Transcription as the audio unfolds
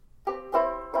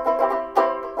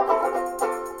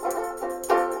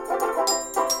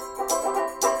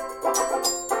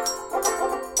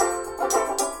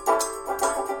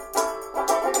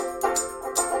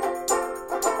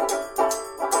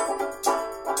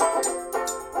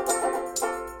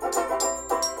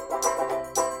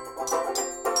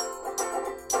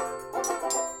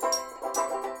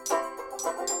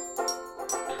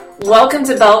Welcome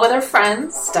to Bell with Our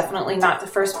Friends. Definitely not the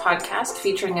first podcast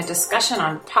featuring a discussion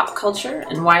on pop culture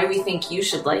and why we think you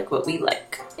should like what we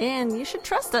like. And you should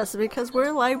trust us because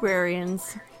we're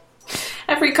librarians.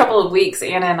 Every couple of weeks,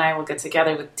 Anna and I will get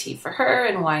together with tea for her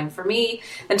and wine for me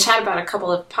and chat about a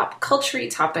couple of pop culture-y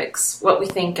topics, what we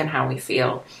think and how we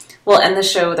feel. We'll end the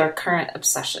show with our current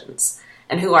obsessions.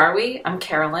 And who are we? I'm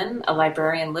Carolyn, a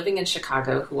librarian living in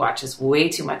Chicago who watches way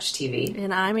too much TV.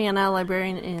 And I'm Anna, a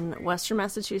librarian in Western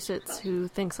Massachusetts who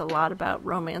thinks a lot about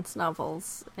romance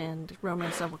novels and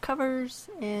romance novel covers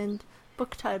and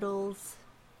book titles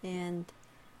and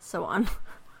so on.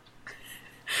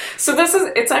 So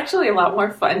it's actually a lot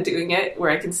more fun doing it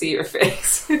where I can see your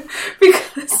face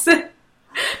because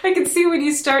I can see when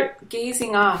you start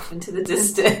gazing off into the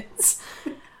distance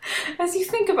as you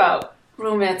think about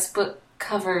romance book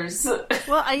covers.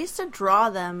 Well, I used to draw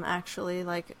them actually,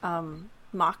 like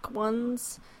mock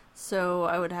ones. So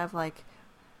I would have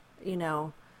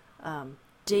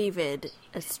David,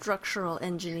 a structural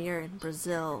engineer in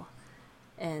Brazil,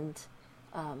 and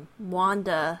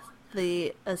Wanda,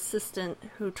 the assistant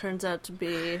who turns out to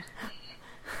be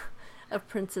a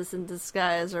princess in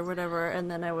disguise or whatever, and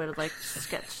then I would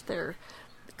sketch their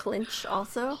clinch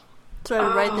also. So I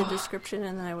would write the description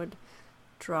and then I would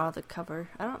draw the cover.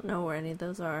 I don't know where any of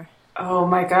those are. Oh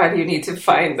my god, you need to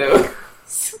find those.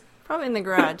 Probably in the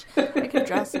garage. I could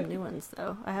draw some new ones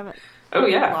though. I haven't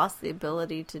lost the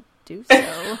ability to do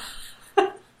so.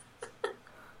 What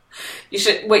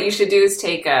you should do is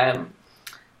take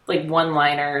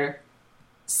one-liner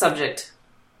subject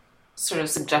sort of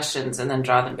suggestions and then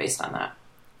draw them based on that.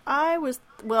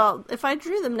 If I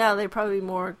drew them now, they'd probably be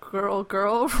more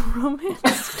girl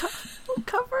romance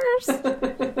covers.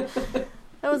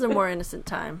 That was a more innocent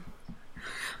time.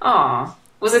 Aw.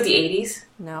 Was it the 80s?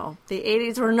 No, the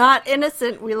 80s were not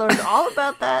innocent. We learned all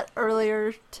about that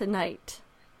earlier tonight.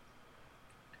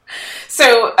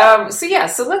 So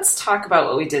let's talk about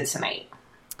what we did tonight.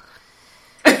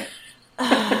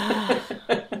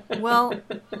 Well,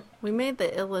 we made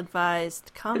the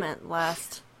ill-advised comment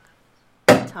last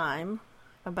time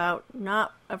about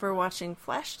not ever watching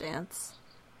Flashdance.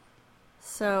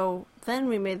 So then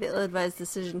we made the ill-advised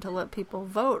decision to let people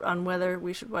vote on whether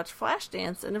we should watch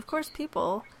Flashdance. And of course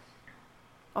people,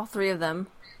 all three of them,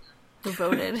 who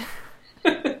voted.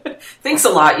 Thanks a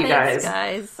lot, you guys.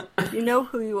 Thanks, guys. You know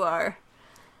who you are.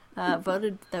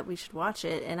 Voted that we should watch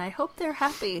it. And I hope they're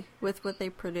happy with what they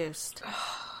produced.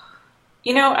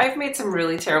 You know, I've made some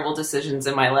really terrible decisions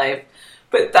in my life.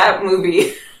 But that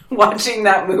movie, watching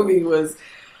that movie was,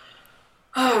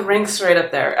 ranks right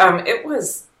up there. It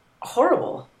was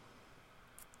horrible.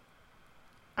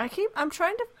 I'm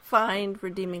trying to find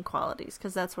redeeming qualities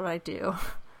because that's what I do.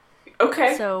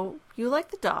 Okay. So you like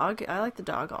the dog. I like the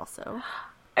dog also.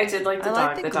 I did like the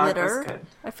dog. Like the glitter. Dog was good.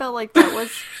 I felt like that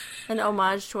was an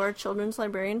homage to our children's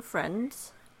librarian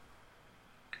friends.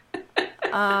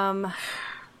 I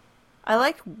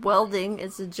like welding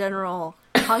as a general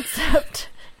concept.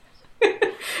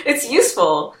 It's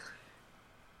useful.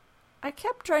 I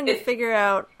kept trying to figure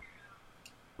out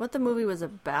what the movie was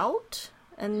about,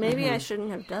 and maybe I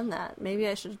shouldn't have done that. Maybe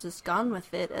I should have just gone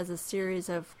with it as a series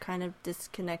of kind of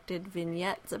disconnected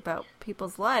vignettes about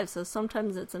people's lives. So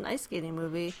sometimes it's an ice skating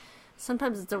movie,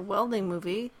 sometimes it's a welding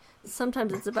movie,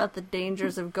 sometimes it's about the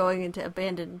dangers of going into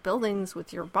abandoned buildings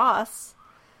with your boss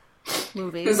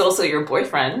movie. Who's also your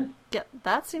boyfriend. Yeah,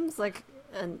 that seems like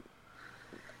an...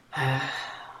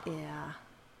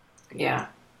 Yeah.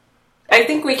 I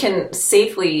think we can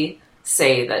safely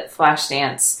say that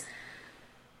Flashdance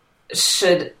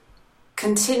should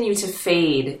continue to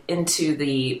fade into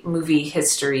the movie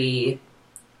history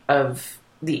of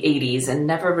the 80s and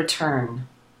never return.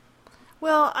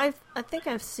 Well, I think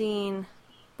I've seen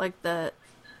the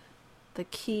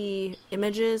key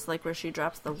images, like where she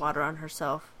drops the water on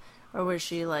herself, or where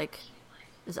she is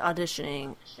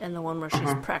auditioning, and the one where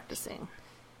she's practicing.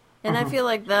 And I feel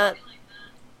like that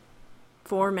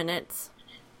 4 minutes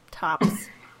tops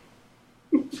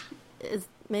is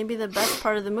maybe the best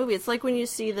part of the movie. It's like when you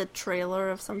see the trailer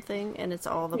of something and it's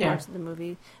all the parts of the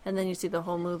movie, and then you see the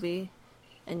whole movie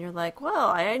and you're like, well,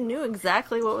 I knew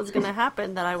exactly what was going to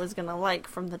happen that I was going to like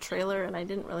from the trailer, and I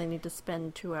didn't really need to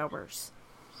spend 2 hours.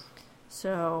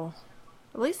 So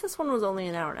at least this one was only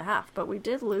an hour and a half, but we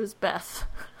did lose Beth.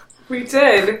 We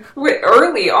did.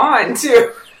 Early on,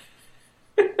 too.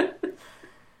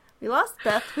 We lost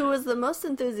Beth, who was the most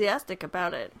enthusiastic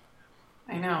about it.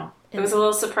 I know. It was a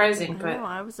little surprising, but...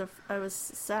 I was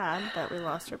sad that we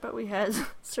lost her, but we had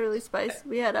Shirley Spice,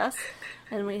 we had us,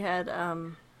 and we had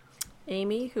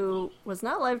Amy, who was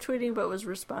not live tweeting, but was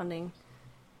responding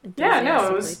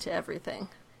enthusiastically to everything.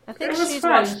 I think It was she's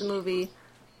fun. watched the movie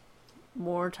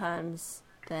more times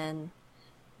than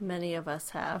many of us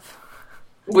have.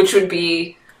 Which would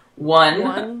be one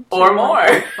to or more.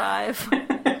 1.5.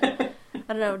 I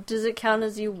don't know. Does it count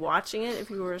as you watching it if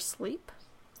you were asleep?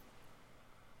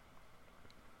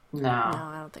 No, No,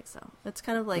 I don't think so. It's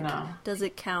kind of like, No. does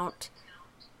it count?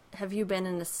 Have you been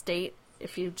in a state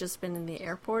if you've just been in the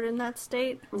airport in that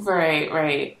state?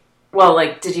 Right. Well,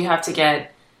 like, do you have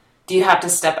to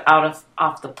step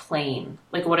off the plane?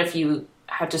 Like, what if you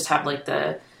just have like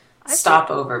the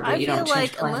stopover, but you don't change I feel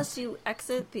like planes? unless you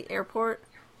exit the airport,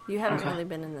 you haven't really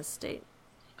been in this state.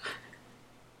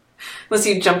 Unless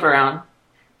you jump around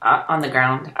on the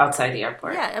ground outside the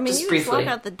airport. Yeah, I mean, just you briefly. just walk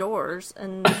out the doors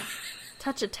and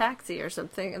touch a taxi or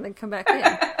something and then come back in.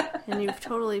 And you've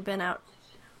totally been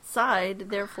outside,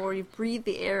 therefore you've breathed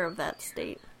the air of that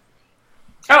state.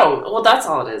 Oh, well, that's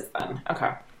all it is then.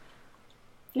 Okay.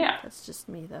 Yeah. That's just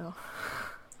me, though.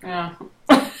 Yeah.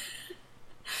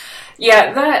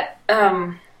 Yeah, that,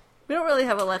 We don't really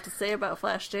have a lot to say about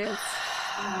Flashdance.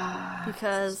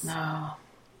 Because... No.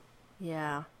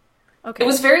 Yeah. Okay. It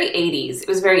was very 80s. It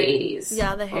was very 80s.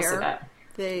 Yeah, the Most of hair.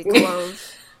 it. The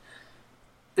clothes.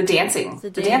 The dancing.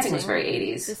 The dancing was very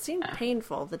 80s. It seemed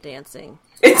painful, the dancing.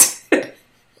 It's...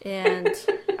 And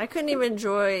I couldn't even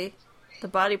enjoy the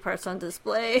body parts on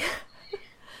display.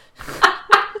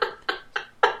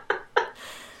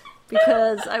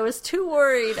 Because I was too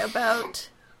worried about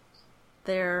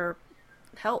their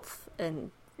health.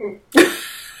 And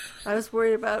I was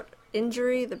worried about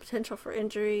injury, the potential for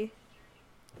injury.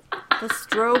 The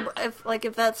strobe, if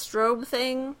that strobe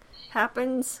thing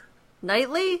happens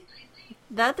nightly,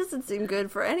 that doesn't seem good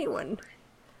for anyone.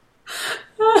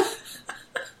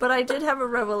 But I did have a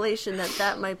revelation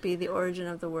that might be the origin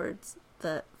of the words,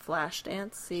 the flash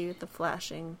dance, see, with the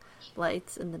flashing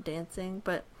lights and the dancing,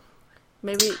 but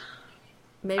maybe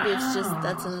it's just,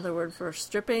 that's another word for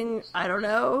stripping, I don't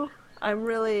know. I'm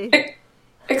really...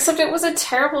 Except it was a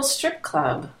terrible strip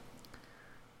club.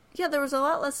 Yeah, there was a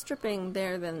lot less stripping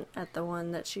there than at the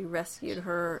one that she rescued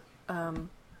her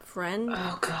friend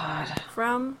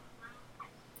from.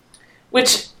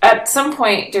 Which, at some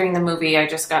point during the movie, I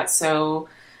just got so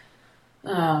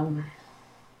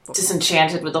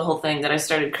disenchanted with the whole thing that I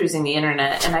started cruising the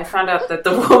internet, and I found out that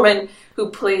the woman who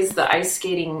plays the ice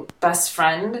skating best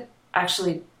friend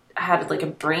actually had like a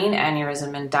brain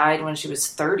aneurysm and died when she was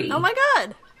 30. Oh my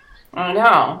god! I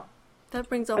know. That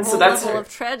brings a whole level of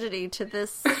tragedy to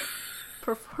this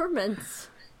performance.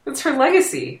 It's her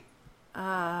legacy.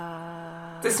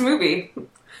 This movie.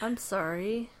 I'm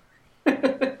sorry.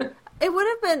 It would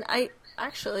have been,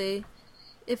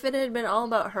 if it had been all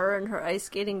about her and her ice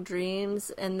skating dreams,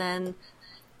 and then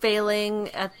failing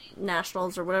at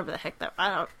nationals or whatever the heck that,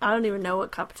 I don't even know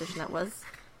what competition that was.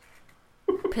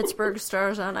 Pittsburgh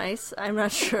Stars on Ice, I'm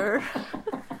not sure.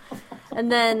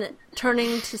 And then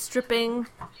turning to stripping,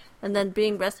 and then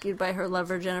being rescued by her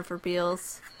lover, Jennifer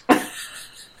Beals.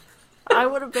 I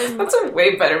would have been... That's a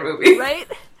way better movie. Right?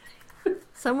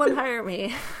 Someone hire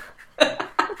me.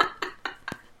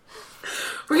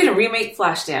 We're going to remake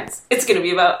Flashdance. It's going to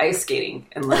be about ice skating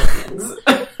and lesbians.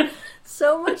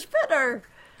 So much better.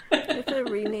 If they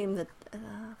rename the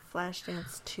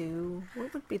Flashdance 2,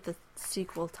 what would be the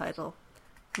sequel title?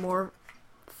 More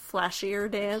flashier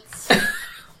dance?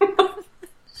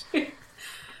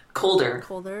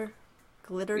 Colder.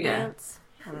 Glitter dance?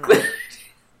 I don't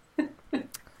know.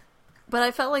 But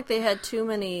I felt like they had too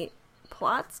many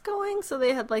plots going, so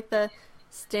they had like the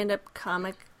stand-up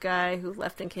comic guy who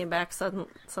left and came back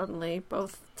suddenly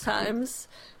both times,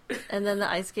 and then the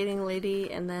ice skating lady,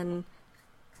 and then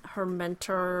her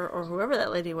mentor or whoever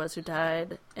that lady was who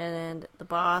died, and the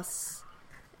boss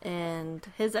and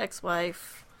his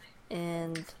ex-wife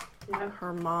and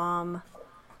her mom,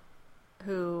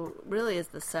 who really is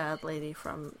the sad lady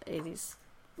from 80s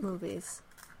movies.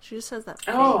 She just has that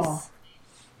face. Oh,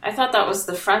 I thought that was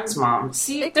the friend's mom.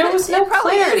 See, there was no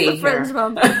clarity the here. Friend's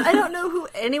mom. I don't know who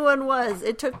anyone was.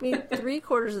 It took me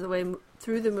 3/4 of the way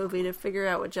through the movie to figure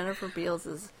out what Jennifer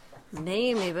Beals'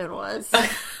 name even was.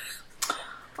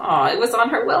 Oh, it was on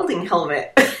her welding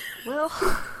helmet. Well,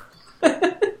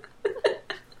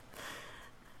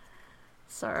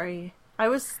 sorry. I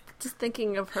was just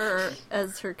thinking of her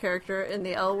as her character in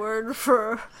the L Word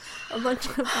for a bunch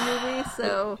of the movie,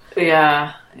 so...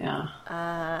 Yeah.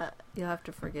 You'll have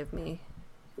to forgive me.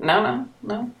 No.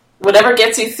 Whatever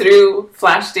gets you through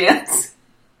Flashdance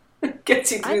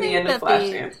gets you through the end of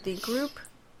Flashdance. The group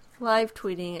live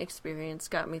tweeting experience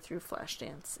got me through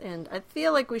Flashdance, and I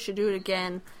feel like we should do it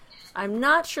again. I'm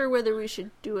not sure whether we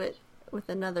should do it with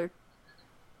another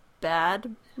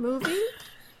bad movie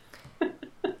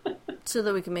so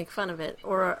that we can make fun of it,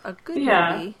 or a good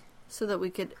movie so that we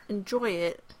could enjoy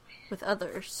it with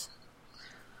others.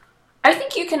 I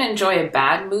think you can enjoy a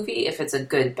bad movie if it's a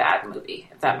good bad movie,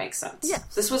 if that makes sense.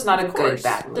 Yes, this was not a good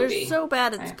bad movie. They're so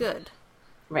bad it's good.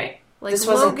 Right. Like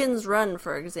Logan's Run,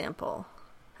 for example.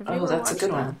 Have you ever that's a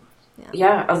good one.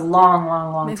 Yeah, a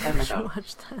long Maybe time we ago. Should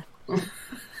watch that.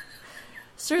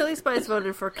 Shirley Spice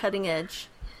voted for Cutting Edge,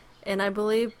 and I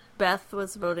believe Beth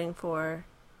was voting for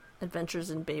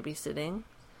Adventures in Babysitting.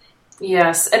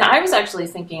 Yes, and I was actually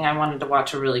thinking I wanted to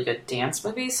watch a really good dance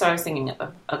movie, so I was thinking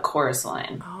of a Chorus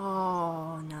Line.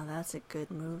 Oh, now that's a good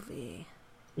movie.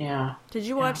 Yeah. Did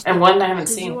you watch? And one I haven't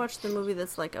seen. Did you watch the movie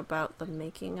that's like about the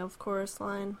making of Chorus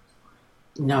Line?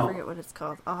 No. I forget what it's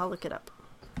called. I'll look it up.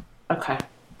 Okay.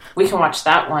 We can watch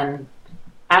that one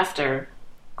after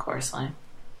Chorus Line.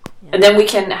 Yeah. And then we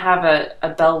can have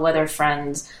a Bellwether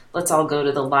Friends, let's all go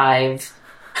to the live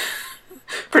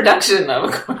production of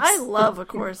a Chorus I love A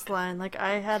Chorus Line. Like,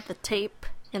 I had the tape,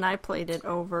 and I played it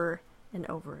over and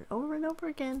over and over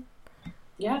again.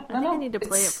 Yeah, I think I need to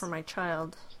play it for my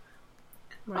child.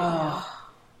 Now.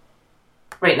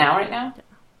 Right now? Yeah.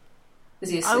 Is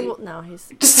he asleep? No,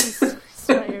 he's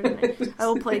not here tonight. I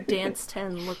will play Dance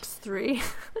 10 Looks 3.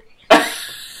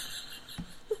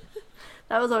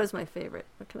 That was always my favorite.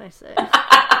 What can I say?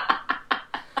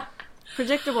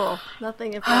 Predictable.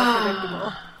 Nothing if not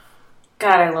predictable.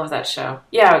 God, I love that show.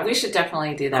 Yeah, we should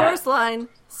definitely do that. Chorus Line.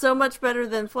 So much better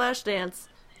than Flashdance.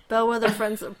 Bellwether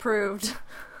Friends approved.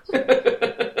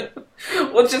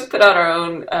 We'll just put out our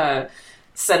own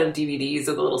set of DVDs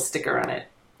with a little sticker on it.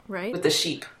 Right? With the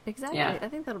sheep. Exactly. Yeah. I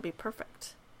think that'll be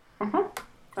perfect. Mm-hmm.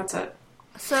 That's it.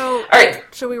 So, all right.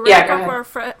 Should we wrap up our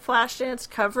Flashdance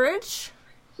coverage?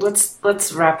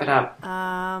 Let's wrap it up.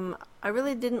 I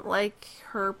really didn't like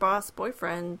her boss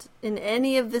boyfriend in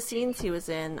any of the scenes he was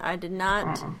in. I did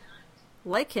not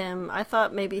like him. I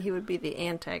thought maybe he would be the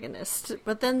antagonist.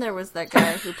 But then there was that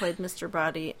guy who played Mr.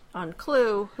 Body on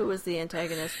Clue, who was the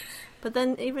antagonist. But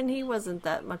then even he wasn't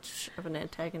that much of an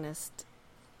antagonist.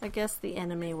 I guess the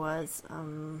enemy was...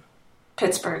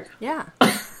 Pittsburgh. Yeah.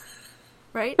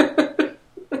 Right?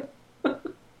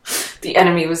 The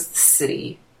enemy was the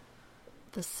city.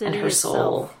 The city and her itself.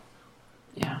 soul.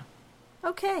 Yeah.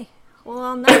 Okay. Well,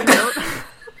 on that note...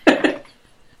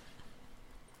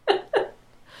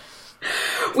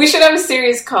 We should have a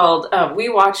series called We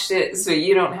Watched It So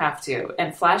You Don't Have to.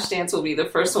 And Flashdance will be the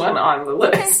first one on the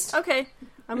list. Okay.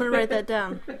 I'm going to write that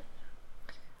down.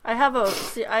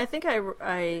 I think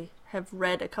I have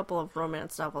read a couple of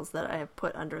romance novels that I have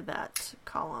put under that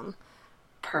column.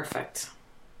 Perfect.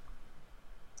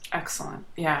 Excellent.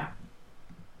 Yeah.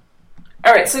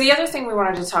 All right. So the other thing we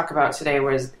wanted to talk about today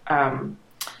was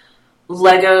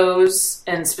Legos,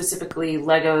 and specifically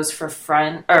Legos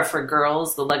for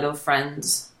girls, the Lego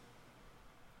Friends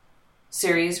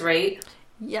series, right?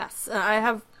 Yes. I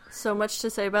have so much to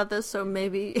say about this, so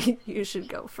maybe you should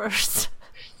go first.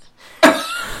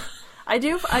 I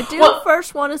do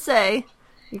first want to say,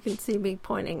 you can see me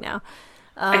pointing now.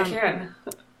 I can.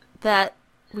 That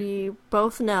we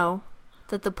both know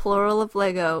that the plural of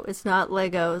Lego is not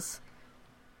Legos.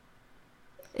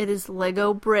 It is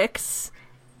Lego bricks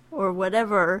or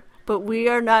whatever, but we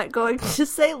are not going to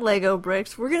say Lego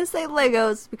bricks. We're going to say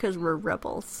Legos because we're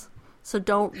rebels. So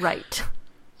don't write.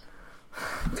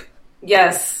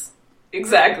 Yes,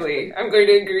 exactly. I'm going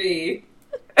to agree.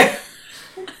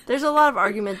 There's a lot of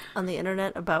argument on the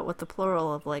internet about what the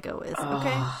plural of Lego is,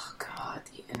 okay? Oh, God,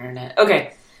 the internet.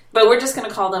 Okay, but we're just going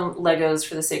to call them Legos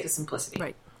for the sake of simplicity.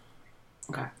 Right.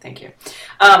 Okay, thank you.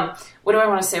 What do I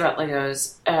want to say about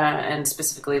Legos, and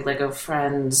specifically Lego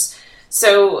Friends?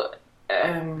 So,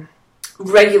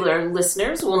 regular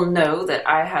listeners will know that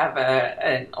I have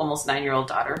an almost 9-year-old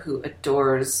daughter who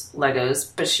adores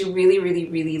Legos, but she really, really,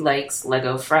 really likes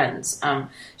Lego Friends.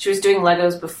 She was doing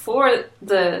Legos before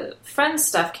the Friends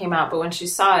stuff came out, but when she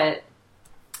saw it,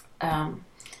 I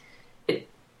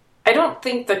don't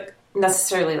think that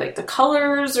necessarily like the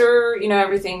colors or,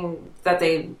 everything that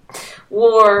they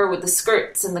wore with the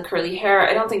skirts and the curly hair,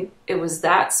 I don't think it was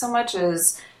that so much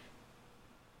as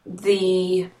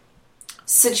the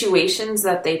situations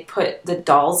that they put the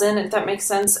dolls in, if that makes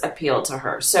sense, appeal to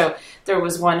her. So there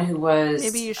was one who was...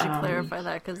 Maybe you should clarify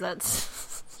that, because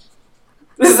that's...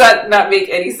 Does that not make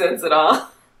any sense at all?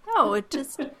 No, it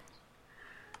just...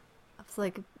 It's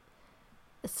like...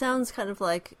 It sounds kind of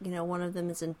like, one of them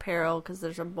is in peril because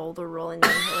there's a boulder rolling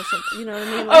down the hill or something. You know what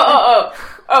I mean? Like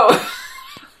Oh.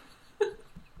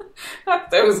 Not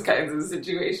those kinds of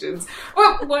situations.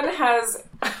 Well, one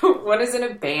is in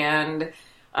a band.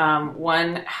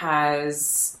 One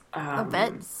has... a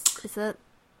vet? Is that...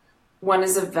 One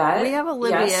is a vet. We have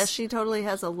Olivia. Yes. She totally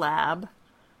has a lab.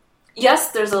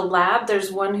 Yes, there's a lab.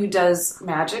 There's one who does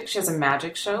magic. She has a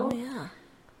magic show. Oh, yeah.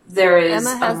 There is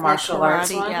Emma has a martial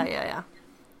arts one. Yeah.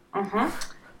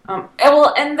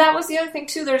 And that was the other thing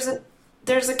too.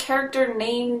 There's a character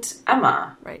named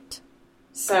Emma. Right.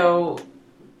 So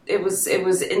it was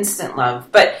instant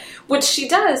love. But what she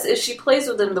does is she plays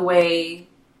with them the way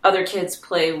other kids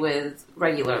play with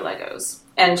regular Legos,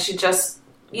 and she just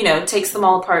takes them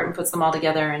all apart and puts them all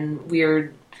together in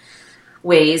weird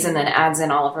ways, and then adds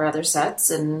in all of her other sets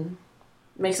and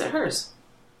makes it hers.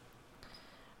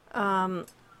 So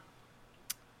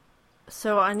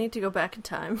I need to go back in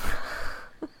time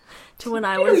to when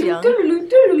I was young.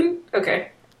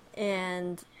 Okay.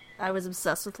 And I was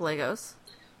obsessed with Legos.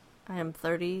 I am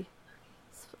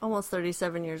almost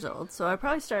 37 years old. So I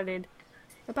probably started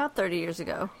about 30 years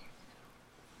ago.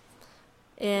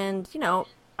 And,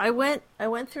 I went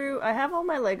through, I have all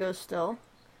my Legos still.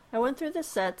 I went through the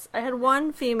sets. I had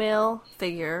one female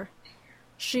figure.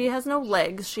 She has no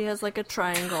legs. She has like a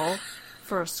triangle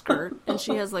for a skirt. And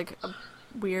she has like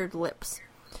weird lips.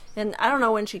 And I don't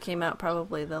know when she came out,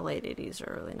 probably the late 80s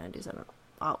or early 90s. I don't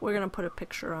know. We're going to put a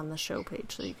picture on the show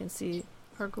page so you can see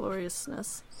her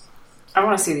gloriousness. I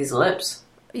want to see these lips.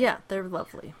 Yeah, they're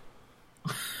lovely.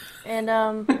 And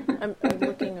I'm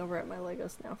looking over at my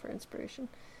Legos now for inspiration.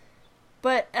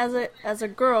 But as a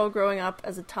girl growing up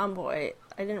as a tomboy,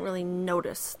 I didn't really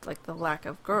notice like the lack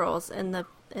of girls, and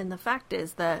the fact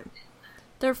is that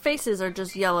their faces are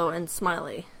just yellow and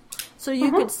smiley. So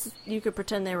you could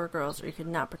pretend they were girls, or you could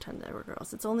not pretend they were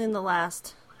girls. It's only in the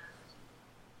last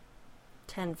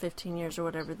 10, 15 years or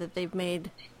whatever that they've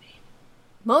made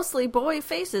mostly boy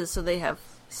faces. So they have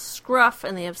scruff,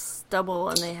 and they have stubble,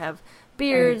 and they have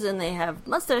beards, and they have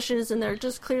mustaches, and they're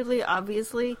just clearly,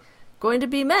 obviously going to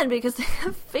be men because they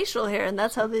have facial hair, and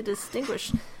that's how they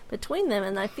distinguish between them.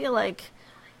 And I feel like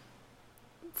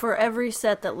for every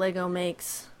set that Lego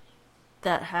makes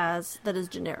that is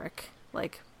generic,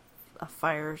 like a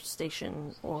fire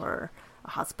station or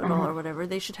a hospital or whatever,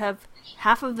 they should have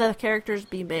half of the characters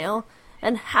be male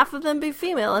and half of them be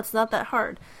female. It's not that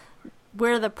hard.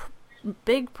 Where the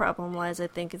big problem lies, I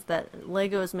think, is that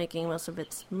Lego is making most of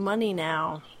its money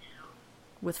now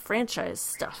with franchise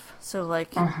stuff. So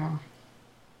like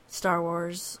Star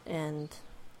Wars and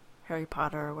Harry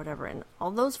Potter or whatever, and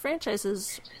all those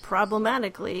franchises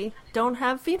problematically don't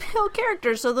have female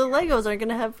characters, so the Legos aren't going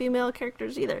to have female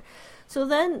characters either. So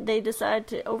then they decide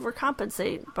to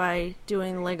overcompensate by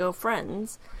doing Lego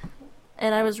Friends.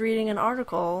 And I was reading an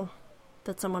article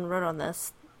that someone wrote on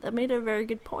this that made a very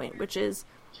good point, which is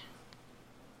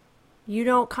you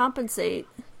don't compensate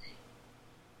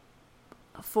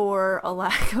for a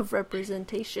lack of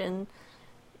representation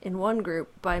in one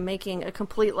group by making a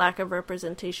complete lack of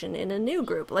representation in a new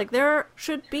group. Like, there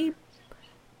should be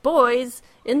boys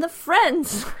in the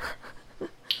Friends.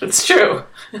 It's true.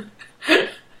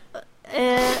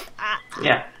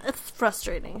 Yeah. It's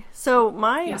frustrating. So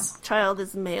my Yes. child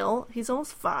is male. He's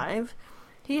almost 5.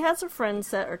 He has a friend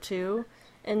set or two,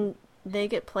 and they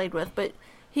get played with, but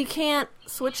he can't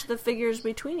switch the figures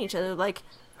between each other. Like,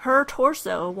 her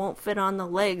torso won't fit on the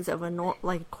legs of a,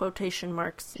 quotation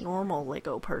marks, normal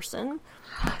Lego person.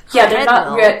 Yeah, they're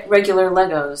not regular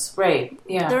Legos. Right,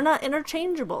 yeah. They're not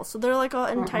interchangeable, so they're like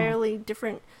an entirely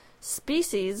different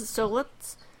species. So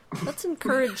let's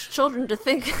encourage children to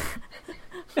think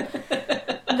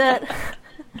that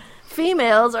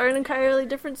females are an entirely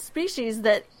different species,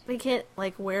 that they can't,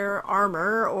 like, wear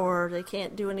armor or they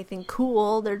can't do anything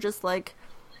cool. They're just, like,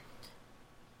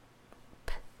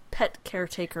 pet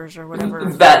caretakers or whatever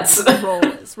vets role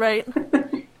is, right?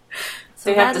 So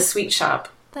they have the sweet shop.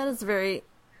 That is very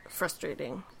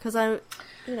frustrating because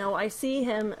I see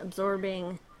him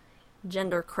absorbing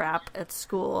gender crap at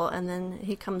school, and then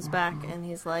he comes back and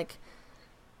he's like,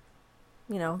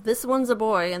 this one's a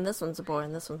boy and this one's a boy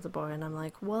and this one's a boy, and I'm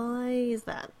like, why is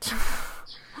that?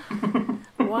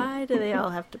 Why do they all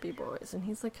have to be boys? And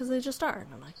he's like, because they just are.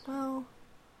 And I'm like, well,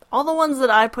 all the ones that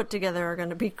I put together are going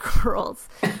to be girls.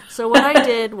 So what I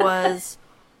did was,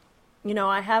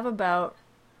 I have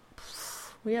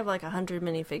we have like 100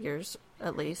 minifigures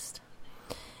at least,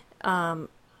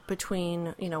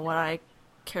 between, what I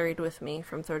carried with me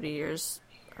from 30 years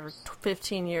or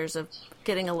 15 years of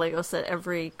getting a Lego set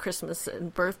every Christmas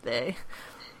and birthday.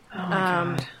 Oh my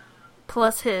God.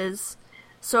 Plus his.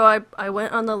 So I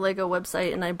went on the Lego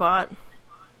website and I bought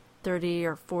 30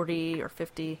 or 40 or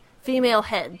 50 female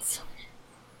heads.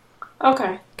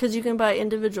 Okay. Because you can buy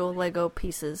individual Lego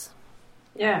pieces.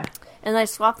 Yeah. And I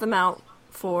swapped them out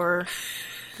for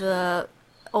the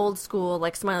old school,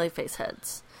 like, smiley face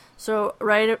heads. So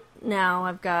right now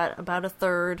I've got about a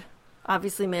third,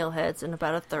 obviously male heads, and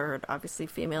about a third, obviously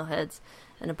female heads,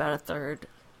 and about a third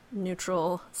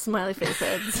neutral smiley face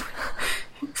heads.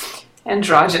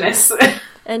 Androgynous.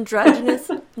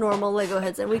 Androgynous normal Lego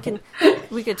heads. And we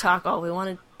could talk all we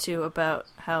wanted to about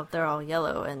how they're all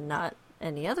yellow and not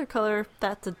any other color.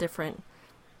 That's a different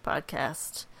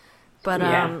podcast. But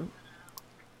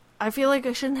I feel like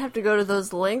I shouldn't have to go to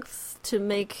those lengths to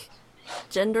make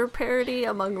gender parity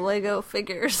among Lego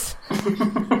figures.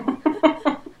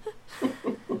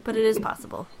 But it is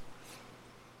possible.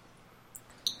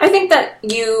 I think that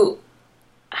you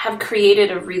have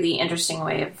created a really interesting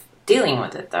way of dealing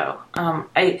with it, though.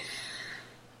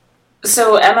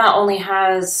 So Emma only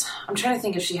has, I'm trying to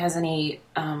think if she has any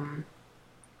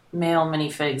male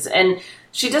minifigs, and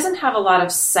she doesn't have a lot of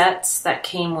sets that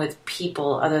came with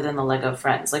people other than the Lego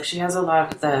Friends. Like, she has a lot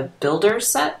of the builder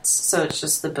sets, so it's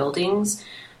just the buildings.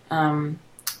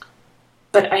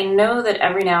 But I know that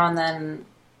every now and then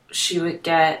she would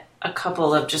get a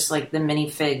couple of just like the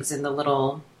minifigs in the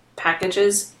little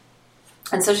packages.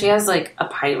 And so she has like a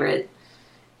pirate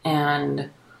and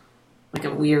like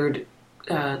a weird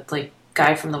like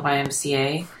guy from the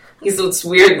YMCA. He's this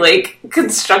weird like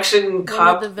construction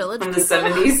cop from the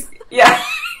 70s. Yeah.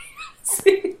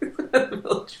 The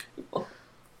village people.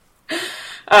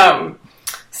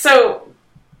 So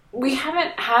we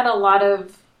haven't had a lot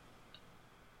of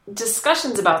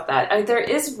discussions about that. There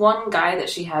is one guy that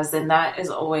she has, and that is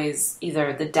always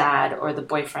either the dad or the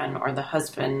boyfriend or the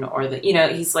husband or the, you know,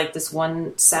 he's like this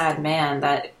one sad man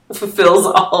that fulfills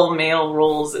all male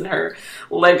roles in her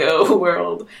Lego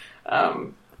world.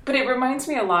 But it reminds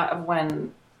me a lot of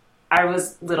when I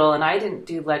was little and I didn't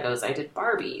do Legos, I did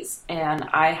Barbies, and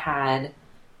I had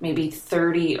maybe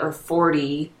 30 or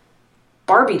 40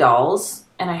 Barbie dolls,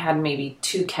 and I had maybe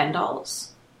 2 Ken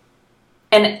dolls.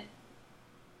 And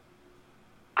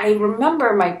I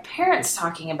remember my parents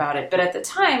talking about it, but at the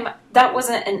time, that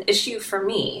wasn't an issue for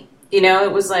me. You know,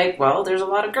 it was like, well, there's a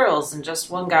lot of girls and just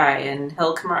one guy, and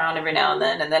he'll come around every now and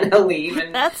then he'll leave,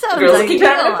 and that sounds girls like keep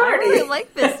having a party. I really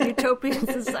like this utopian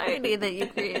society that you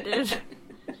created.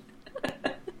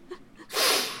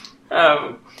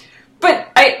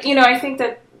 But I think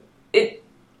that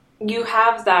you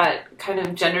have that kind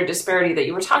of gender disparity that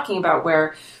you were talking about,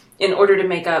 where in order to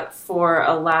make up for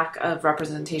a lack of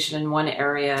representation in one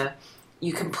area,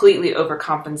 you completely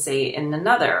overcompensate in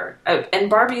another.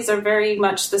 And Barbies are very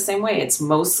much the same way. It's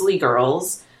mostly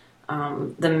girls.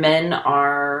 The men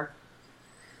are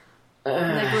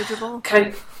negligible.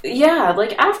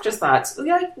 Like afterthoughts,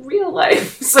 like real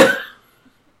life. So,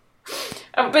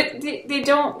 but they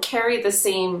don't carry the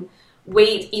same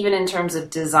weight, even in terms of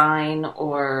design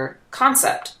or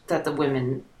concept, that the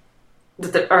women,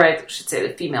 or I should say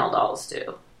the female dolls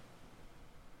do.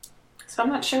 So I'm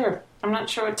not sure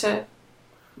what to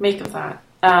make of that.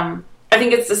 I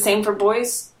think it's the same for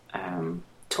boys'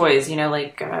 toys,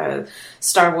 like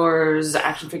Star Wars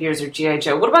action figures or G.I.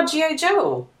 Joe. What about G.I.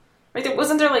 Joe? Right?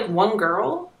 Wasn't there like one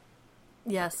girl?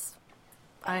 Yes.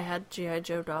 I had G.I.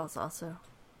 Joe dolls also.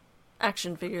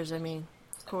 Action figures, I mean,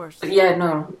 of course. Yeah,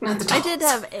 no, not the dolls. I did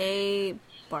have a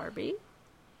Barbie.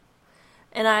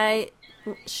 And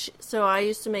so I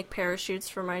used to make parachutes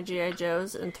for my G.I.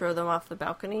 Joes and throw them off the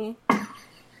balcony.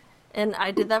 And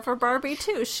I did that for Barbie,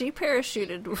 too. She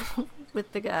parachuted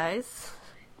with the guys.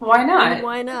 Why not? And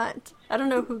why not? I don't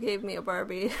know who gave me a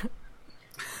Barbie.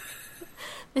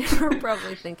 They were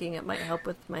probably thinking it might help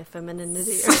with my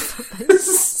femininity or something.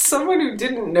 Someone who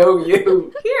didn't know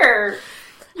you. Here,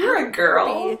 you're a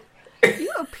girl. Barbie,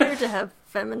 you appear to have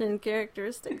feminine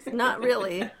characteristics. Not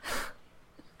really.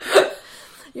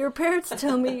 Your parents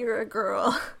tell me you're a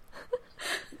girl.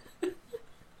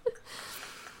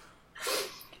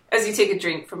 As you take a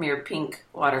drink from your pink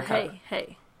water cup.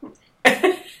 Hey.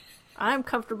 I'm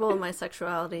comfortable in my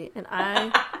sexuality, and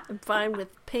I am fine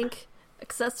with pink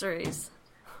accessories.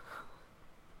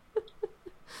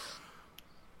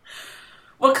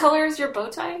 What color is your bow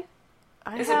tie?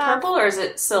 Is it purple or is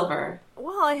it silver?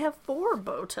 Well, I have 4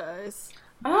 bow ties.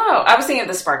 Oh, I was thinking of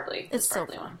the sparkly. It's the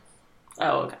sparkly silver. one.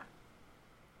 Oh, okay.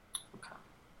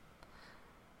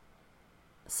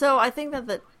 So I think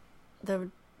that the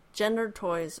gender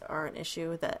toys are an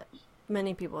issue that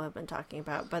many people have been talking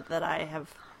about, but that I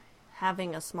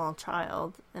having a small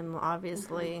child, am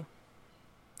obviously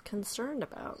concerned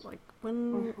about. Like,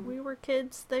 when we were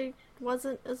kids, they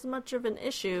wasn't as much of an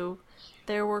issue.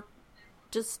 There were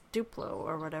just Duplo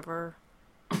or whatever.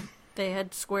 They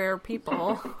had square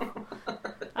people.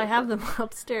 I have them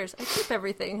upstairs. I keep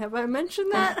everything. Have I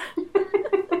mentioned that?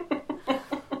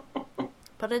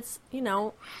 But it's,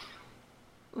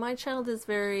 my child is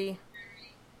very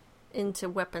into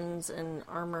weapons and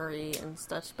armory and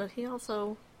such, but he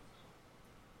also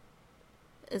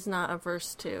is not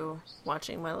averse to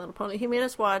watching My Little Pony. He made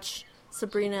us watch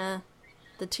Sabrina,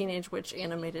 the Teenage Witch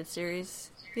animated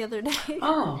series the other day.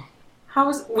 Oh,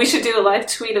 we should do a live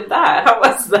tweet of that. How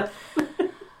was that?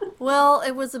 Well,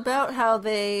 it was about how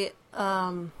they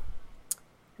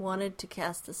wanted to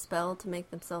cast a spell to make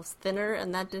themselves thinner,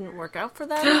 and that didn't work out for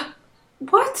them.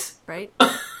 What? Right?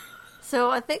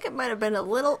 So I think it might have been a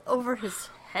little over his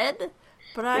head,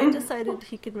 but I decided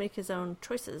he could make his own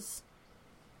choices.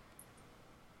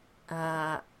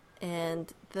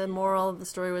 And the moral of the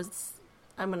story was,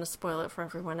 I'm going to spoil it for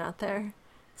everyone out there.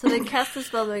 So they cast a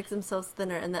spell to make themselves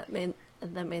thinner, and that made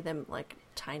them like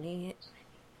tiny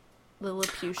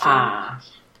Lilliputian.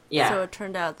 Yeah. So it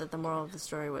turned out that the moral of the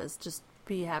story was just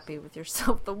be happy with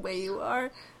yourself the way you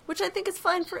are, which I think is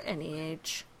fine for any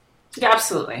age. Yeah,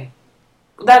 absolutely.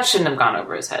 That shouldn't have gone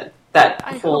over his head. That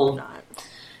I whole hope not.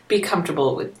 Be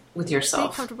comfortable with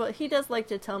yourself. Be comfortable. He does like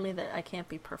to tell me that I can't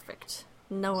be perfect.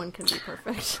 No one can be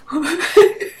perfect.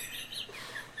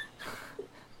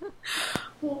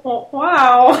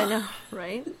 Wow. I know,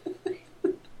 right?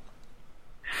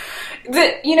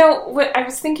 What I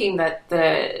was thinking that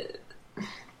the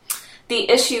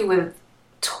issue with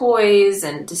toys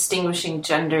and distinguishing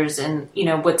genders and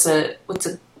what's a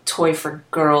toy for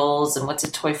girls and what's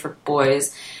a toy for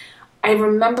boys. I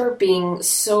remember being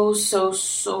so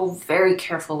very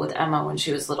careful with Emma when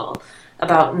she was little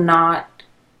about not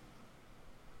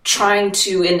trying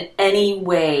to in any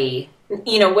way,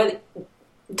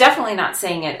 definitely not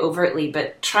saying it overtly,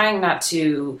 but trying not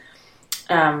to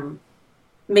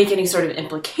make any sort of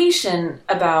implication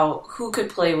about who could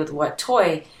play with what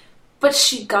toy. But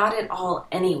she got it all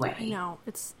anyway. I know.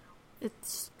 It's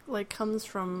like comes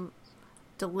from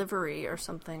delivery or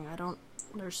something. I don't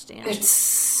understand. It's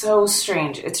so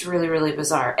strange. It's really, really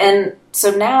bizarre. And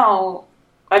so now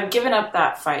I've given up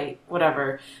that fight,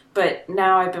 whatever. But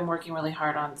now I've been working really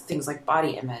hard on things like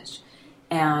body image.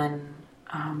 And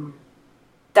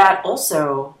that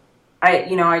also,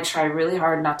 I try really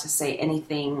hard not to say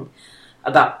anything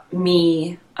about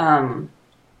me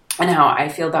and how I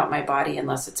feel about my body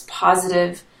unless it's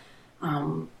positive.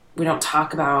 We don't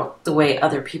talk about the way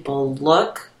other people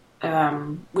look.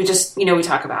 We just, we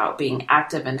talk about being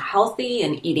active and healthy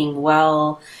and eating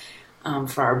well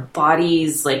for our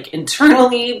bodies, like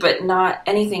internally, but not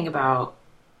anything about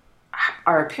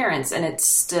our appearance. And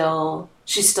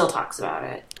she still talks about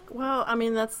it. Well, I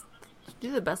mean,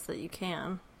 do the best that you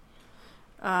can.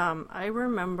 I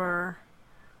remember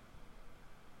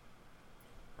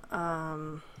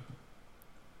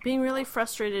being really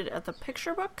frustrated at the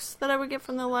picture books that I would get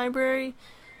from the library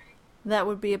that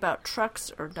would be about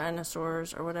trucks or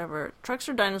dinosaurs or whatever. Trucks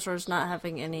or dinosaurs not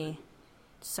having any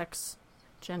sex,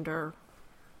 gender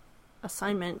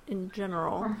assignment in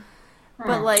general.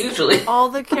 But, like, usually all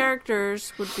the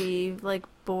characters would be, like,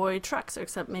 boy trucks,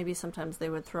 except maybe sometimes they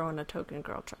would throw in a token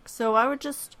girl truck. So I would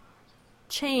just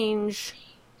change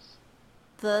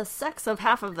the sex of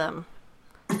half of them.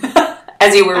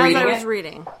 As you were reading As I was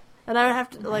reading. And I would have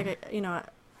to, like,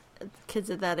 kids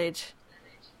at that age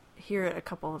hear it a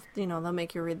couple of, they'll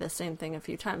make you read the same thing a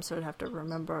few times, so I'd have to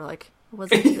remember, like,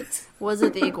 was it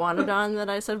the iguanodon that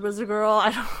I said was a girl?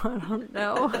 I don't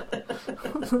know.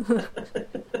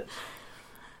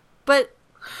 But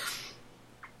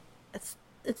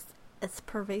it's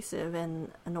pervasive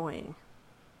and annoying.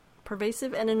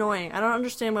 Pervasive and annoying. I don't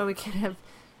understand why we can't have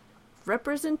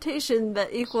representation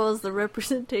that equals the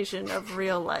representation of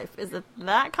real life. Is it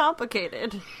that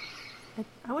complicated?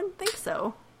 I wouldn't think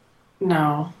so.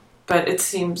 No, but it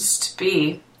seems to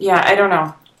be. Yeah, I don't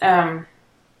know.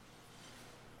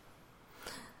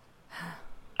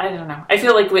 I don't know. I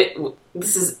feel like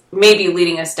this is maybe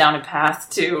leading us down a path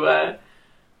to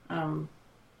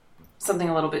something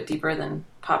a little bit deeper than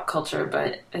pop culture,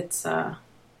 but it's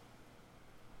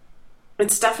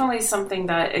definitely something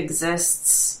that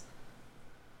exists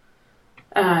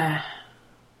in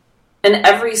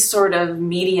every sort of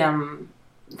medium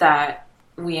that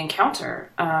we encounter.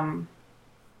 There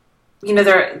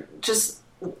are just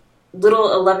little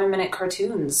 11-minute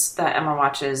cartoons that Emma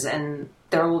watches, and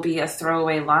there will be a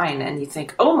throwaway line, and you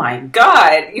think, oh my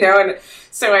God, and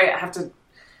so I have to,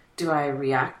 do I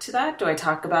react to that? Do I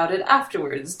talk about it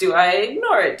afterwards? Do I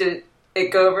ignore it? Did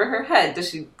it go over her head? Does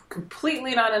she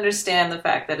completely not understand the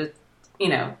fact that it's... You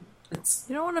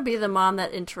don't want to be the mom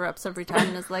that interrupts every time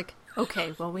and is like,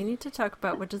 okay, well, we need to talk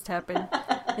about what just happened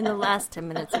in the last 10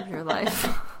 minutes of your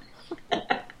life.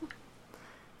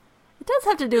 It does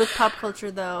have to do with pop culture,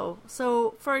 though.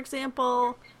 So, for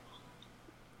example,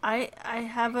 I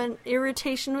have an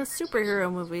irritation with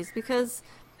superhero movies because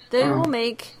They will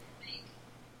make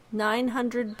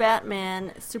 900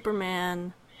 Batman,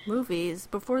 Superman movies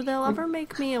before they'll ever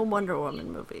make me a Wonder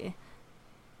Woman movie.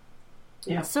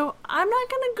 Yeah. So I'm not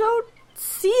going to go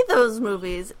see those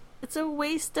movies. It's a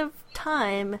waste of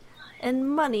time and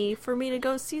money for me to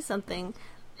go see something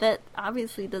that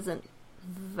obviously doesn't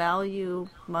value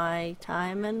my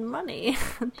time and money.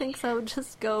 And thinks I would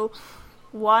just go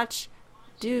watch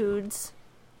dudes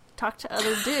talk to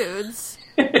other dudes.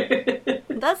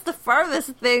 That's the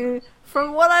farthest thing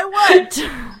from what I want.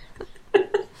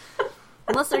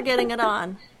 Unless they're getting it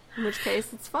on, in which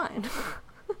case it's fine.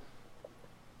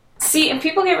 See, and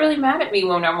people get really mad at me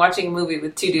when I'm watching a movie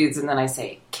with two dudes and then I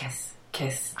say, kiss,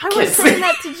 kiss, I kiss. was saying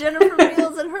that to Jennifer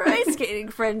Beals and her ice skating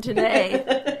friend today.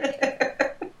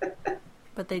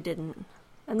 But they didn't.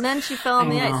 And then she fell on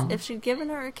the ice. If she'd given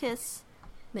her a kiss,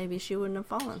 maybe she wouldn't have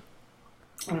fallen.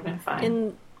 Would have been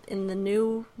fine. In the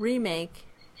new remake,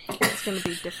 it's going to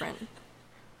be different.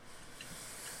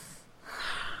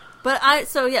 But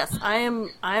yes, I am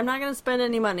not going to spend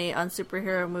any money on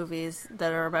superhero movies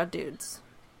that are about dudes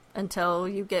until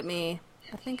you get me,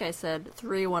 I think I said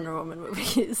 3 Wonder Woman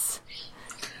movies.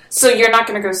 So you're not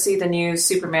going to go see the new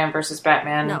Superman versus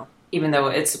Batman? No. Even though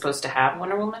it's supposed to have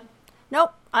Wonder Woman?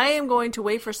 Nope. I am going to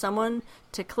wait for someone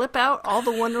to clip out all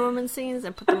the Wonder Woman scenes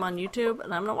and put them on YouTube,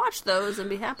 and I'm going to watch those and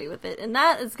be happy with it. And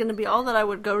that is going to be all that I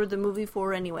would go to the movie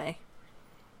for anyway.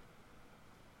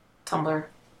 Tumblr.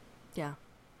 Yeah.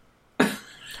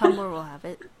 Tumblr will have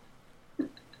it.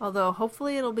 Although,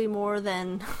 hopefully it'll be more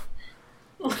than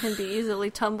can be easily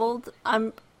tumbled.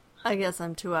 I guess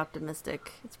I'm too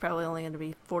optimistic. It's probably only going to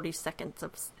be 40 seconds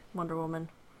of Wonder Woman.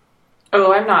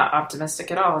 Oh, I'm not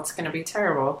optimistic at all. It's going to be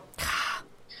terrible.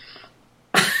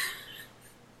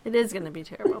 It is going to be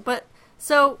terrible. But,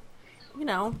 so,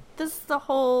 this is the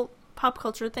whole pop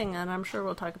culture thing, and I'm sure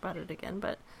we'll talk about it again,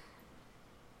 but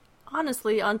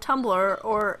honestly, on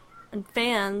Tumblr and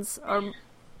fans are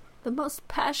the most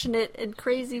passionate and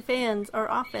crazy fans are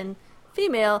often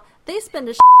female. They spend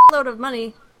a load of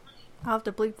money. I'll have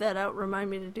to bleep that out. Remind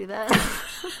me to do that.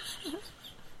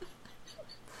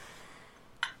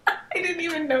 I didn't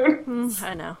even know.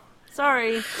 I know.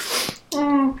 Sorry.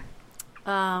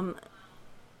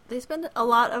 They spend a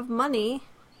lot of money,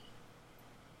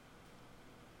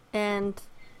 and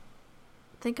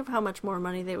think of how much more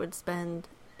money they would spend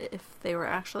if they were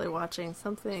actually watching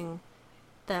something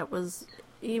that was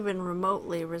even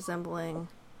remotely resembling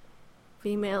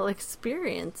female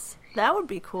experience. That would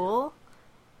be cool.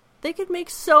 They could make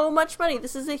so much money.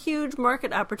 This is a huge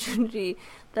market opportunity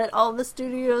that all the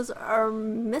studios are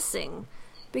missing,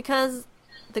 because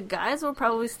the guys will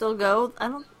probably still go.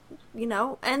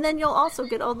 And then you'll also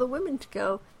get all the women to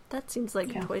go. That seems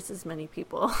like twice as many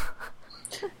people.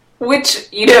 Which,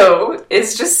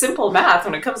 is just simple math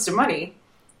when it comes to money.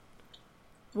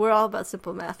 We're all about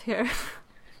simple math here.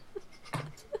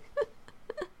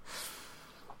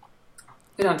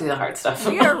 We don't do the hard stuff.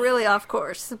 We are really off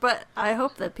course, but I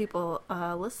hope that people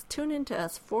tune into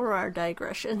us for our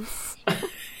digressions.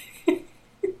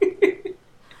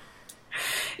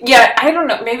 Yeah, I don't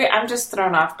know. Maybe I'm just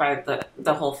thrown off by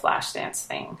the whole Flashdance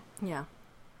thing. Yeah.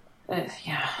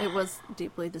 Yeah. It was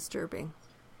deeply disturbing.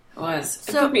 It was.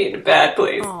 It put me in a bad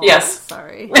place. Oh, yes.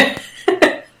 Sorry. You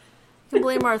can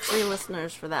blame our 3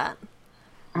 listeners for that.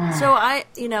 So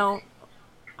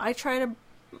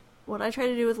what I try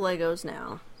to do with Legos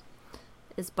now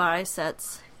is buy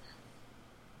sets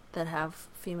that have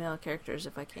female characters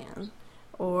if I can,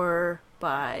 or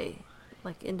buy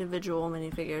individual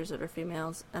minifigures that are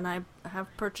females, and I have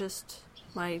purchased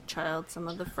my child some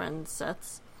of the Friends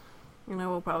sets, and I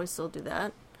will probably still do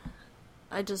that.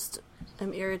 I just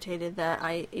am irritated that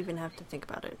I even have to think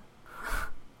about it.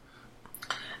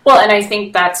 Well, and I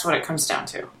think that's what it comes down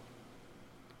to.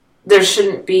 There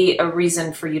shouldn't be a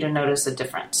reason for you to notice a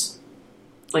difference.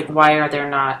 Why are there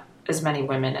not as many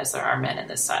women as there are men in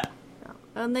this set?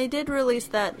 And they did release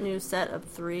that new set of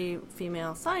 3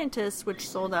 female scientists, which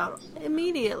sold out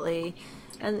immediately.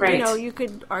 And, right. You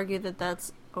could argue that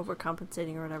that's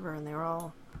overcompensating or whatever, and they were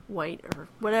all white or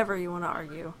whatever you want to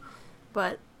argue.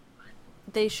 But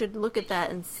they should look at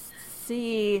that and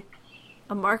see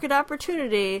a market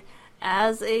opportunity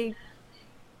as a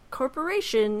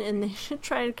corporation, and they should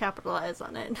try and capitalize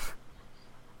on it.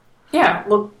 Yeah,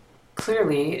 well,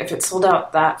 clearly, if it sold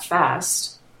out that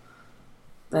fast,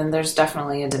 then there's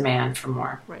definitely a demand for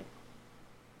more. Right.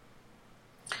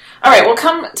 All right, well,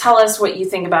 come tell us what you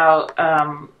think about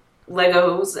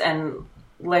Legos and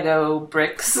Lego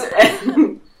bricks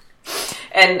and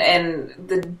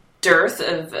the dearth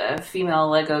of female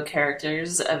Lego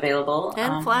characters available.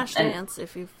 And Flashdance,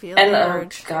 if you feel and the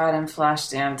urge. Oh God, and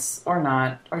Flashdance, or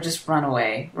not, or just run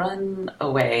away. Run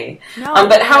away. No,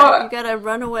 but how... You gotta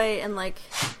run away and, like,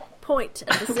 point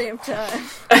at the same time.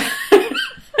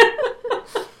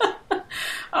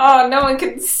 Oh, no one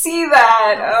can see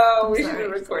that. Oh, we should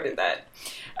have recorded that.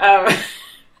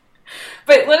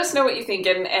 But let us know what you think,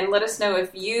 and let us know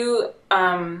if you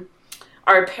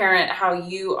are a parent, how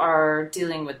you are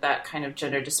dealing with that kind of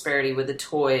gender disparity with the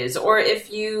toys, or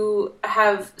if you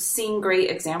have seen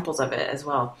great examples of it as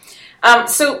well.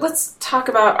 So let's talk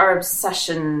about our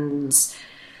obsessions.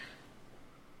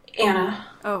 Anna.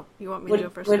 Oh, you want me to go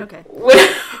first? Okay.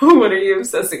 What are you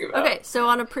obsessing about? Okay, so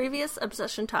on a previous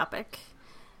obsession topic,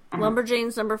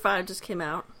 Lumberjanes #5 just came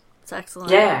out. It's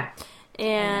excellent. Yeah.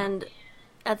 And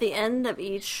at the end of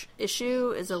each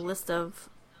issue is a list of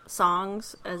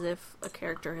songs, as if a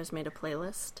character has made a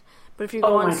playlist. But if you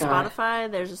go on Spotify,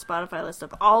 there's a Spotify list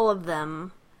of all of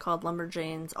them called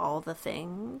Lumberjanes All the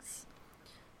Things.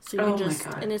 So you can just,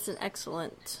 and it's an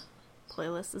excellent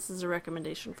playlist. This is a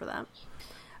recommendation for that.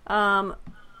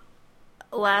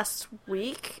 Last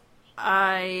week,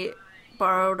 I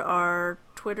borrowed our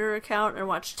Twitter account and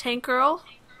watched Tank Girl.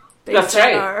 Based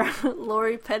on our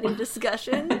Lori Petty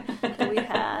discussion that we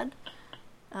had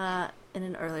in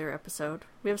an earlier episode.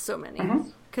 We have so many.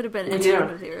 Could have been any one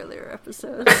of the earlier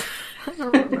episodes. I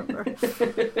don't remember.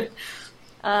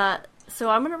 So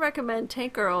I'm going to recommend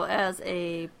Tank Girl as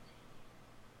a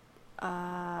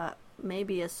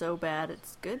maybe a so bad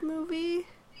it's good movie.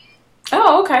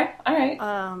 Oh, okay. All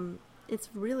right. It's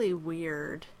really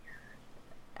weird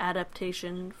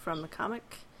adaptation from the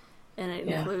comic, and it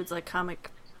includes like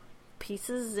comic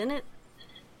pieces in it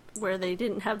where they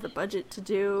didn't have the budget to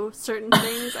do certain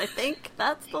things. I think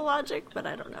that's the logic, but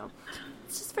I don't know.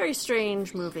 It's just a very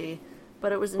strange movie,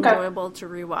 but it was enjoyable to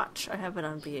rewatch. I have it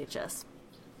on VHS.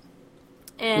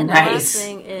 And the last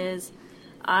thing is,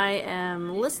 I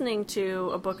am listening to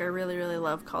a book I really, really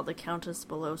love called The Countess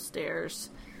Below Stairs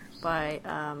by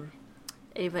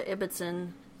Ava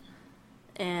Ibbotson,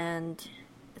 and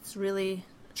it's really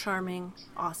charming,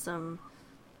 awesome,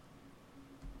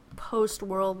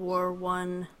 post-World War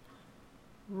I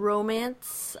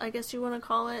romance, I guess you want to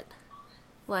call it.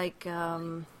 Like,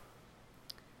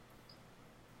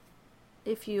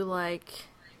 if you like...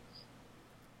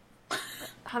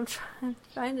 I'm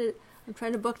trying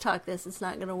to book talk this. It's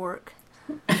not going to work.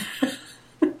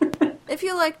 If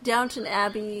you like Downton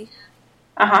Abbey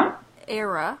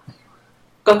era.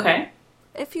 Okay.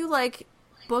 If you like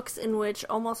books in which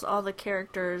almost all the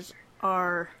characters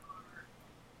are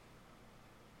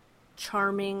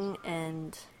charming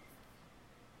and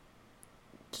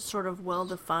just sort of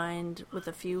well-defined with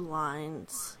a few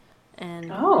lines, and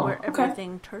where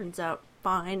everything turns out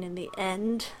fine in the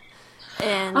end.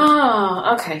 And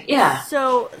okay, yeah.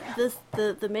 So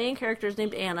the main character is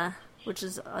named Anna, which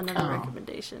is another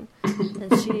recommendation,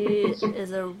 and she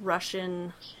is a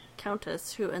Russian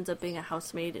countess who ends up being a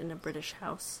housemaid in a British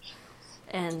house,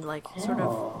 and like sort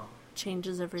of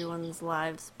changes everyone's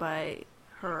lives by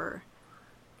her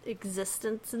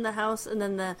existence in the house. And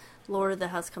then the lord of the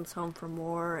house comes home from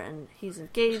war, and he's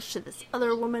engaged to this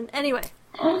other woman. Anyway,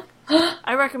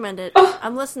 I recommend it.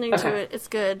 I'm listening to it. It's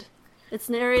good. It's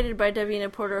narrated by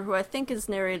Davina Porter, who I think is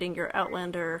narrating your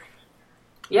Outlander.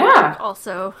 Yeah.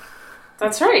 Also.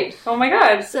 That's right. Oh my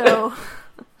god. So,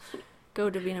 go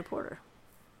Davina Porter.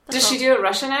 Does she do a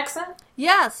Russian accent?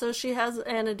 Yeah, so she has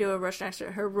Anna do a Russian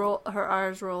accent. Her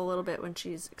R's roll a little bit when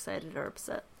she's excited or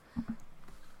upset.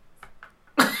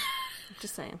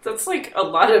 Just saying. That's like a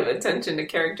lot of attention to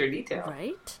character detail.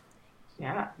 Right?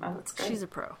 Yeah, no, that's good. She's a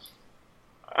pro.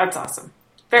 That's awesome.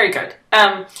 Very good.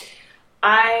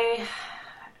 I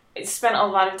spent a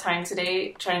lot of time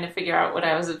today trying to figure out what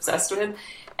I was obsessed with.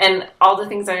 And all the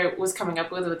things I was coming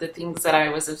up with were the things that I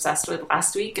was obsessed with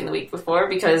last week and the week before,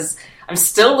 because I'm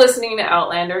still listening to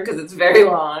Outlander because it's very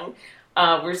long.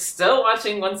 We're still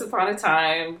watching Once Upon a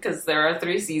Time because there are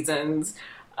 3 seasons.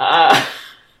 I'm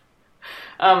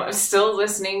still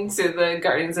listening to the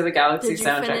Guardians of the Galaxy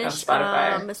soundtrack on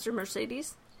Spotify. Mr.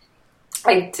 Mercedes?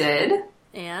 I did.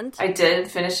 And? I did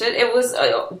finish it. It was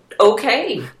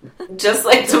okay. Just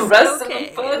like the rest of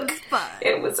the book.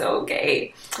 It was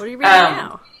okay. What are you reading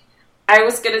now? I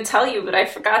was going to tell you, but I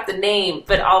forgot the name,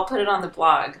 but I'll put it on the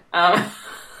blog.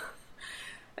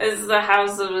 It's the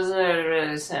House of...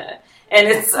 And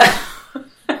it's...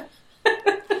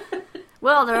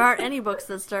 Well, there aren't any books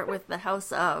that start with the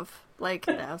House of, like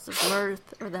the House of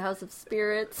Mirth or the House of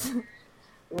Spirits.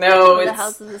 No, or the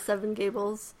House of the Seven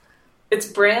Gables. It's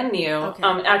brand new. Okay.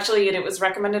 Actually, and it was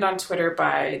recommended on Twitter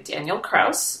by Daniel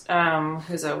Kraus,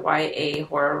 who's a YA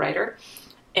horror writer.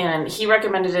 And he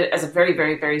recommended it as a very,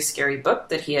 very, very scary book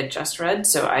that he had just read.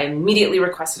 So I immediately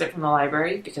requested it from the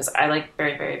library because I like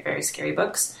very, very, very scary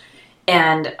books.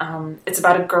 And it's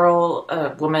about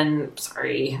a woman,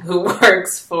 who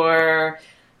works for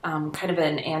kind of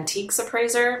an antiques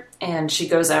appraiser. And she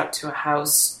goes out to a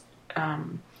house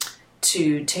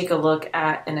to take a look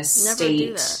at an estate.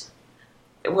 Never do that.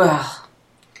 Well,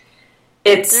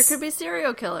 there could be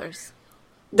serial killers.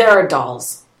 There are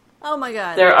dolls. Oh my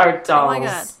god. There are dolls. Oh my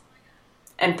god.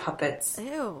 And puppets.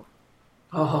 Ew.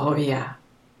 Oh, yeah.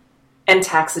 And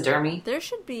taxidermy. There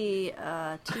should be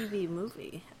a TV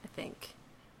movie, I think,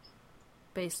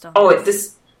 based on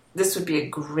this would be a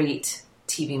great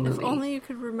TV movie. If only you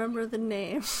could remember the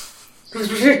name.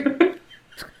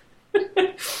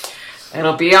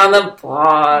 It'll be on the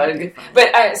blog.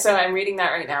 But I'm reading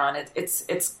that right now, and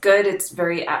it's good. It's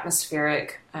very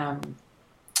atmospheric.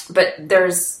 But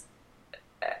there's...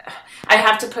 I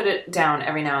have to put it down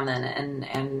every now and then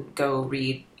and go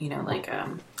read,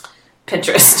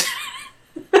 Pinterest.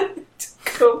 To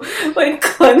go,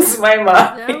 cleanse my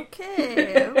mind.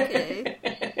 Okay.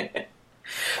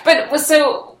 But,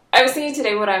 so, I was thinking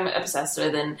today what I'm obsessed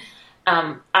with, and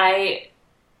I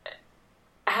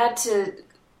had to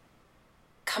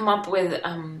come up with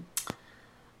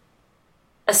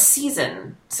a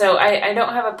season. So I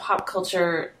don't have a pop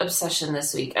culture obsession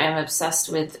this week. I am obsessed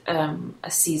with a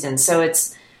season. So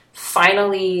it's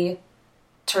finally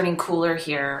turning cooler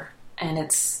here, and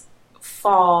it's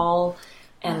fall,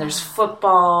 and there's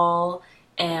football,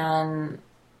 and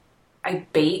I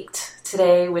baked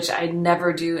today, which I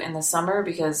never do in the summer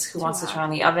because who wants to turn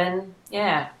on the oven?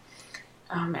 Yeah.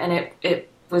 And it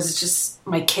was just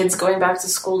my kids going back to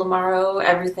school tomorrow.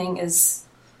 Everything is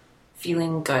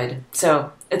feeling good.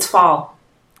 So it's fall.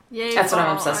 Yay, that's fall. what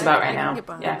I'm obsessed about right now. I can get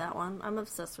behind that one. I'm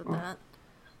obsessed with that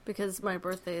because my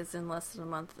birthday is in less than a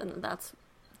month, and that's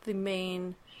the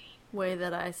main way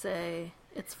that I say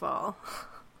it's fall.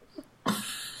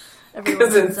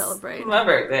 Everyone can celebrate. My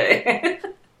birthday.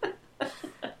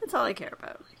 That's all I care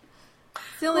about.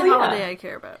 It's the only holiday I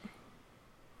care about.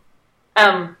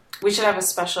 We should have a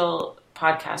special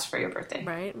podcast for your birthday.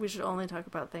 Right? We should only talk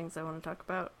about things I want to talk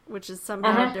about, which is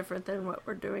somehow different than what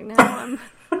we're doing now.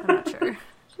 I'm not sure.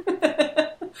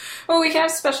 Well, we can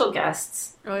have special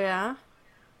guests. Oh, yeah?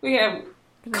 We can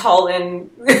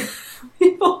call-in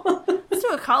people. Let's do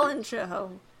a call-in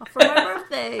show for my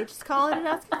birthday. Just call in and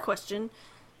ask a question,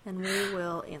 and we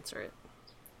will answer it.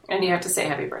 And you have to say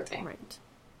happy birthday. Right.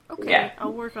 Okay. Yeah.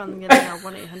 I'll work on getting our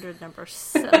 1-800 number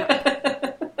set up.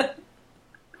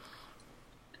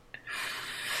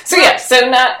 So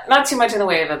not too much in the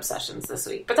way of obsessions this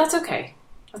week, but that's okay.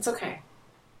 That's okay.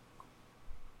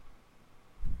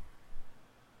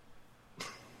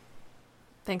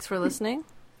 Thanks for listening.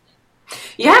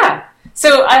 Yeah.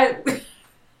 So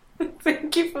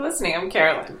thank you for listening. I'm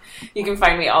Carolyn. You can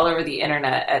find me all over the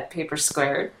internet at Paper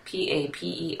Squared,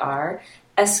 PaperSquared.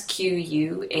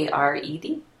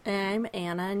 I'm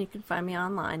Anna, and you can find me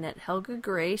online at Helga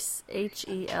Grace,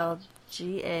 HelgaGrace,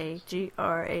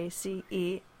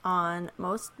 on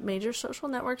most major social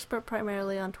networks, but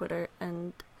primarily on Twitter.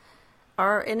 And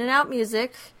our In and Out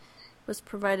music was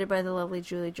provided by the lovely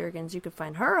Julie Juergens. You can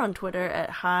find her on Twitter at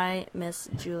Hi Miss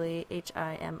Julie,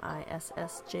 HIMISSJULIE.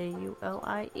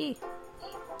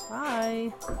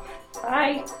 Bye.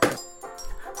 Bye.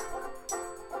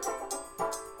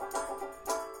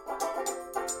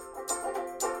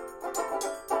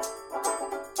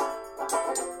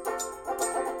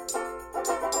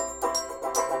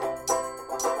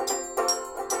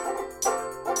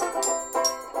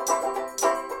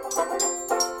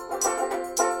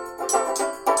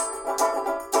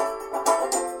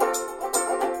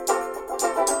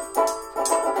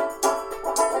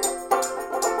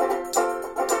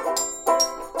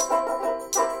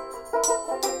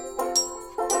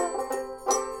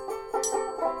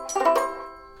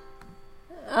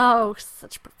 Oh,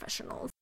 such professionals.